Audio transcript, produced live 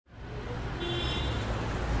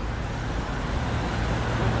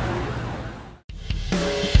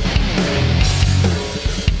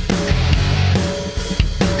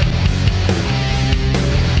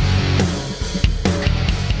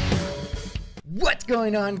What's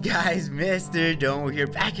going on, guys? Mr. Domo here,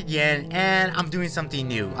 back again, and I'm doing something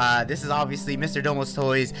new. This is obviously Mr. Domo's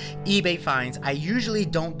Toys eBay finds. I usually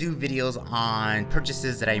don't do videos on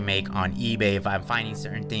purchases that I make on eBay if I'm finding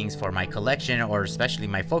certain things for my collection, or especially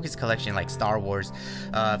my focus collection like Star Wars.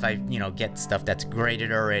 If I, get stuff that's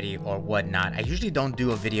graded already or whatnot, I usually don't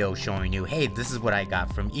do a video showing you, hey, this is what I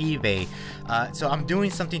got from eBay. So I'm doing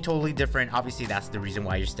something totally different. Obviously, that's the reason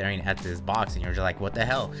why you're staring at this box and you're just like, what the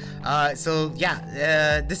hell? So yeah,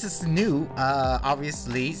 this is new,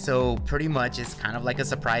 obviously, so pretty much it's kind of like a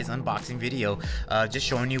surprise unboxing video, just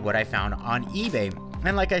showing you what I found on eBay.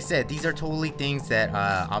 And like I said, these are totally things that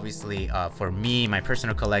obviously for me, my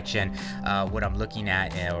personal collection, what I'm looking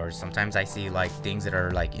at, or sometimes I see like things that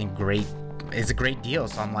are like it's a great deal,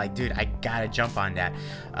 so I'm like, dude, I gotta jump on that.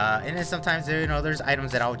 And then sometimes there's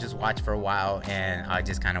items that I'll just watch for a while and I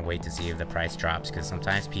just kind of wait to see if the price drops, because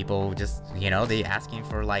sometimes people just they asking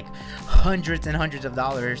for like hundreds and hundreds of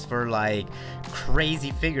dollars for like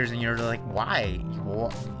crazy figures, and you're like, why?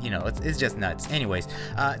 Well, it's just nuts. Anyways,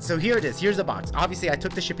 so here it is. Here's the box. Obviously I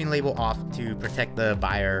took the shipping label off to protect the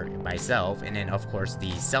buyer myself, and then of course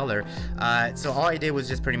the seller. So all I did was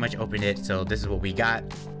just pretty much open it. So this is what we got.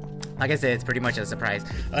 Like I said, it's pretty much a surprise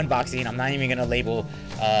unboxing. I'm not even gonna label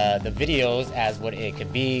the videos as what it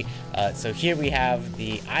could be. So here we have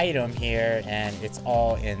the item here, and it's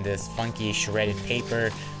all in this funky shredded paper.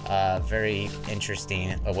 Very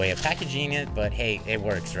interesting way of packaging it, but hey, it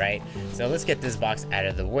works, right? So let's get this box out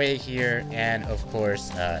of the way here, and of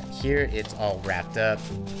course here it's all wrapped up,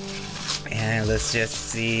 and let's just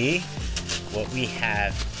see what we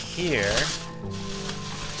have here.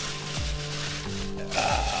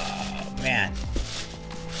 Man.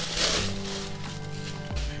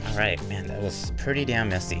 Alright, man, that was pretty damn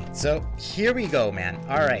messy. So here we go, man.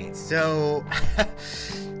 Alright, so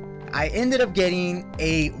I ended up getting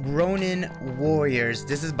a Ronin Warriors.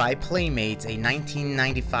 This is by Playmates, a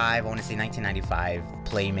 1995, I want to say 1995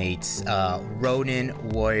 Playmates Ronin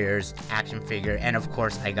Warriors action figure. And of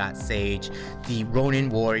course I got Sage, the Ronin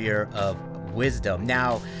Warrior of Wisdom.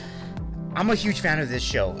 Now, I'm a huge fan of this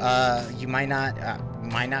show. You might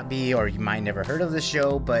not be, or you might never heard of this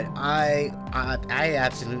show, but I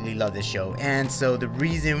absolutely love this show. And so the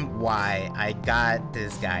reason why I got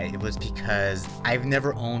this guy, it was because I've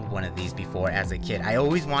never owned one of these before as a kid. I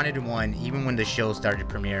always wanted one, even when the show started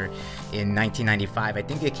premiere in 1995. I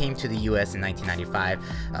think it came to the US in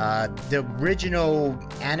 1995. The original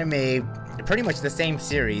anime, pretty much the same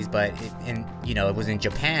series, but it was in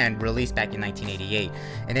Japan, released back in 1988.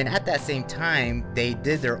 And then at that same time, they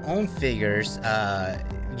did their own figures,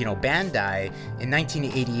 Bandai, in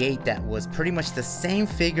 1988, that was pretty much the same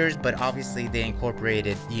figures, but obviously they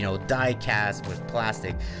incorporated, die cast with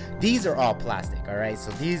plastic. These are all plastic, all right?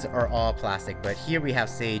 So these are all plastic, but here we have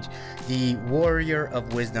Sage, the Warrior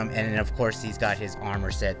of Wisdom, and then of course he's got his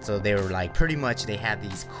armor set. So they were like, pretty much they had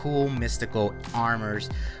these cool mystical armors.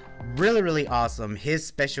 Really awesome. His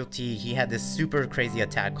specialty, he had this super crazy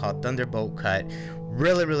attack called Thunderbolt Cut.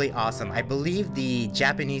 Really awesome. I believe the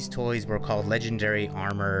Japanese toys were called Legendary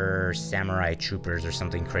Armor Samurai Troopers or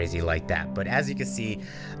something crazy like that. But as you can see,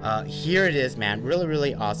 here it is, man.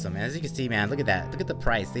 Really awesome. And as you can see, man, look at that. Look at the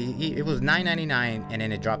price. It was $9.99 and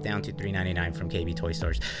then it dropped down to $3.99 from KB Toy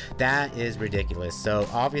Stores. That is ridiculous. So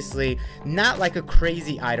obviously not like a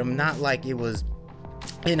crazy item, not like it was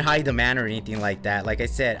in high demand or anything like that. Like I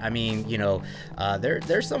said, I mean,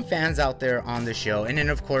 there's some fans out there on the show, and then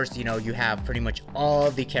of course, you have pretty much all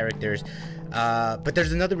the characters. But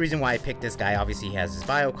there's another reason why I picked this guy. Obviously he has his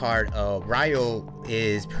bio card. Ryo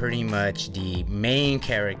is pretty much the main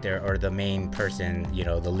character, or the main person,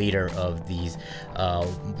 the leader of these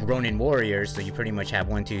Ronin Warriors. So you pretty much have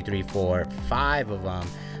 1, 2, 3, 4, 5 of them.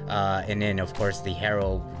 And then of course the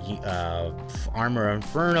Herald Armor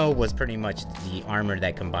Inferno was pretty much the armor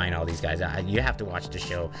that combined all these guys. You have to watch the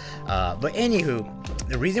show. But anywho,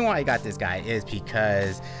 the reason why I got this guy is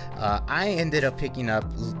because I ended up picking up,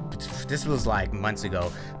 this was like months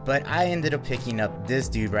ago, but I ended up picking up this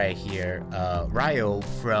dude right here, Ryo,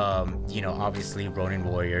 from obviously Ronin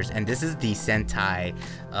Warriors. And this is the Sentai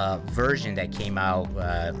version that came out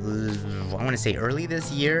I want to say early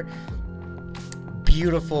this year.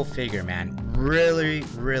 Beautiful figure, man.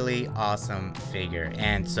 Really awesome figure.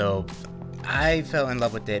 And so I fell in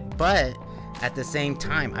love with it, but at the same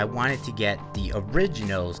time I wanted to get the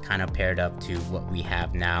originals kind of paired up to what we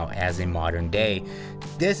have now as a modern day.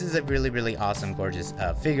 This is a really awesome, gorgeous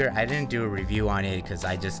figure. I didn't do a review on it because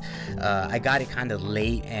I got it kind of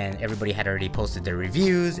late and everybody had already posted their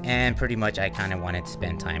reviews, and pretty much I kind of wanted to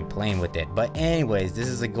spend time playing with it. But anyways, this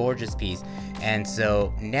is a gorgeous piece. And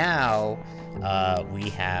so now we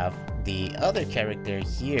have the other character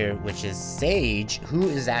here, which is Sage, who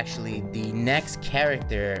is actually the next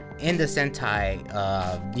character in the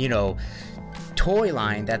Sentai, you know, toy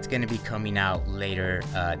line that's going to be coming out later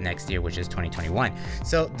next year, which is 2021.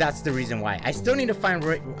 So that's the reason why. I still need to find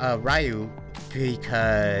Ryu,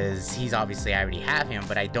 because he's obviously, I already have him,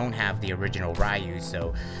 but I don't have the original Ryu,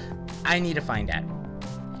 so I need to find that.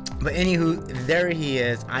 But anywho, there he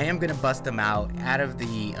is. I am gonna bust him out of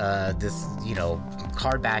the this, you know,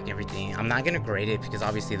 card back, everything. I'm not gonna grade it because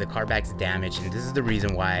obviously the card back's damaged, and this is the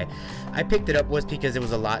reason why I picked it up, was because it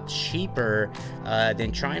was a lot cheaper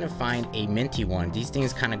than trying to find a minty one. These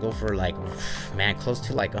things kind of go for like, man, close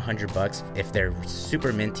to like $100 if they're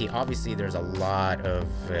super minty. Obviously there's a lot of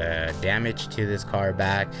damage to this card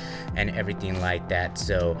back and everything like that,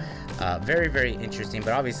 so very, very interesting.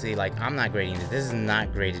 But obviously, like, I'm not grading it. This is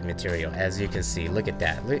not graded material, as you can see. Look at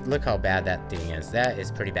that. Look how bad that thing is. That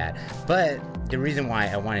is pretty bad. But the reason why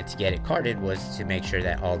I wanted to get it carded was to make sure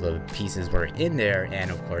that all the pieces were in there,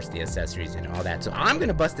 and of course the accessories and all that. So I'm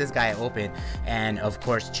gonna bust this guy open and of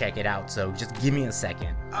course check it out, so just give me a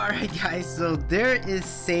second. All right guys, so there is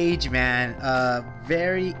Sage, man.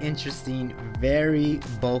 Very interesting, very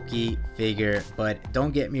bulky figure, but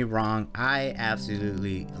don't get me wrong, I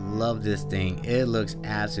absolutely love this thing. It looks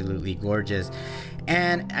absolutely gorgeous,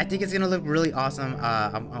 and I think it's gonna look really awesome.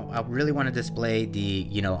 I really want to display the,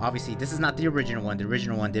 you know, obviously this is not the original one. The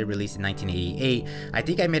original one did release in 1988. I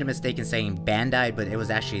think I made a mistake in saying Bandai, but it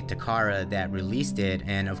was actually Takara that released it.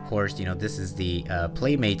 And of course, you know, this is the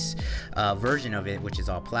Playmates version of it, which is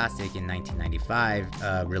all plastic, in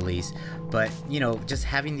 1995 release. But you know, just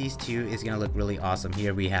having these two is gonna look really awesome.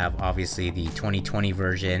 Here we have obviously the 2020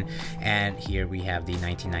 version, and here we have the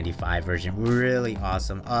 1995 version. Really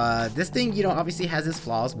awesome. This thing, you know, obviously has its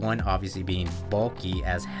flaws, one obviously being bulky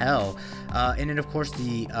as hell, and then of course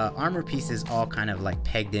the armor pieces all kind of like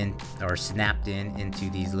pegged in or snapped in into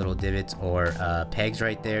these little divots or pegs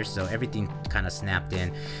right there, so everything kind of snapped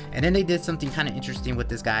in. And then they did something kind of interesting with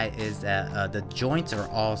this guy, is that the joints are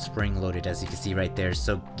all spring loaded, as you can see right there.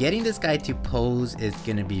 So getting this guy to pose is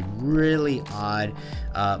gonna be really odd.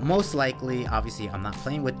 Most likely, obviously I'm not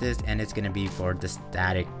playing with this, and it's gonna be for the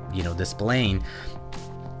static, you know, displaying.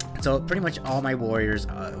 So pretty much all my warriors,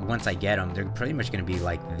 once I get them, they're pretty much going to be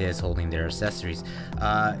like this, holding their accessories.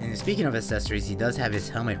 And speaking of accessories, he does have his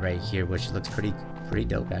helmet right here, which looks pretty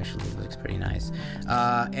dope, actually. It looks pretty nice.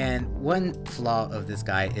 And one flaw of this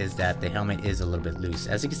guy is that the helmet is a little bit loose.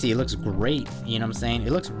 As you can see, it looks great, you know what I'm saying?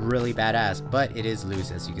 It looks really badass, but it is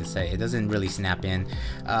loose, as you can say. It doesn't really snap in.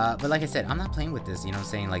 But like I said, I'm not playing with this, you know what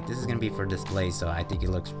I'm saying? Like, this is going to be for display, so I think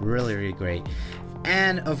it looks really, really great.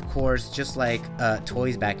 And of course, just like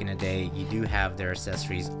toys back in the day, you do have their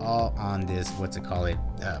accessories all on this, what's it called,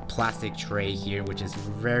 plastic tray here, which is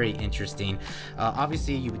very interesting.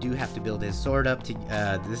 Obviously you do have to build his sword up to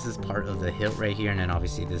this is part of the hilt right here, and then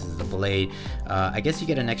obviously this is the blade. I guess you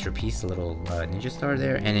get an extra piece, a little ninja star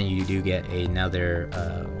there, and then you do get another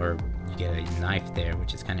or you get a knife there,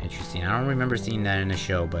 which is kind of interesting. I don't remember seeing that in the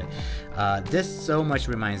show, but this so much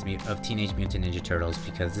reminds me of Teenage Mutant Ninja Turtles,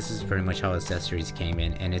 because this is pretty much how accessories came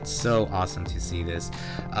in, and it's so awesome to see this.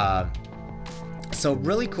 So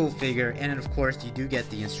really cool figure. And then of course you do get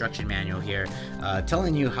the instruction manual here,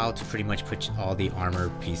 telling you how to pretty much put all the armor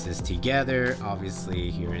pieces together.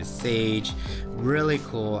 Obviously here is Sage, really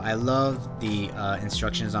cool. I love the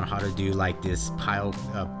instructions on how to do like this power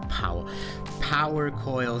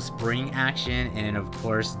coil spring action, and then of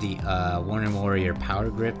course the Warner Warrior power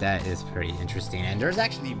grip. That is pretty interesting, and there's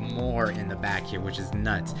actually more in the back here, which is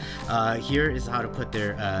nuts. Here is how to put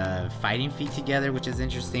their fighting feet together, which is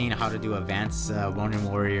interesting. How to do advanced Warner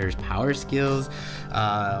Warrior's power skills,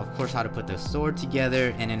 of course how to put the sword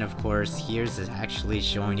together, and then of course here's actually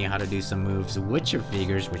showing you how to do some moves with your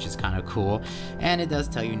figures, which is kind of cool. And it does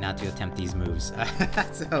tell you not to attempt these moves.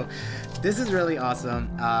 So this is really awesome.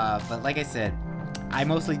 But like I said, I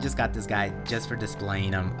mostly just got this guy just for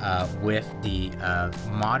displaying him with the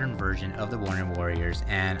modern version of the Warner Warriors,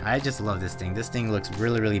 and I just love this thing. This thing looks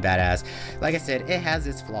really, really badass. Like I said, it has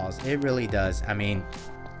its flaws. It really does. I mean,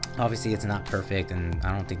 obviously it's not perfect, and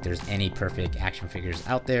I don't think there's any perfect action figures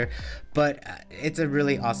out there, but it's a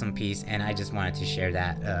really awesome piece, and I just wanted to share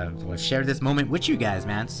that, share this moment with you guys,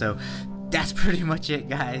 man. So that's pretty much it,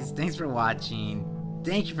 guys. Thanks for watching.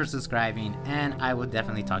 Thank you for subscribing, and I will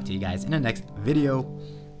definitely talk to you guys in the next video.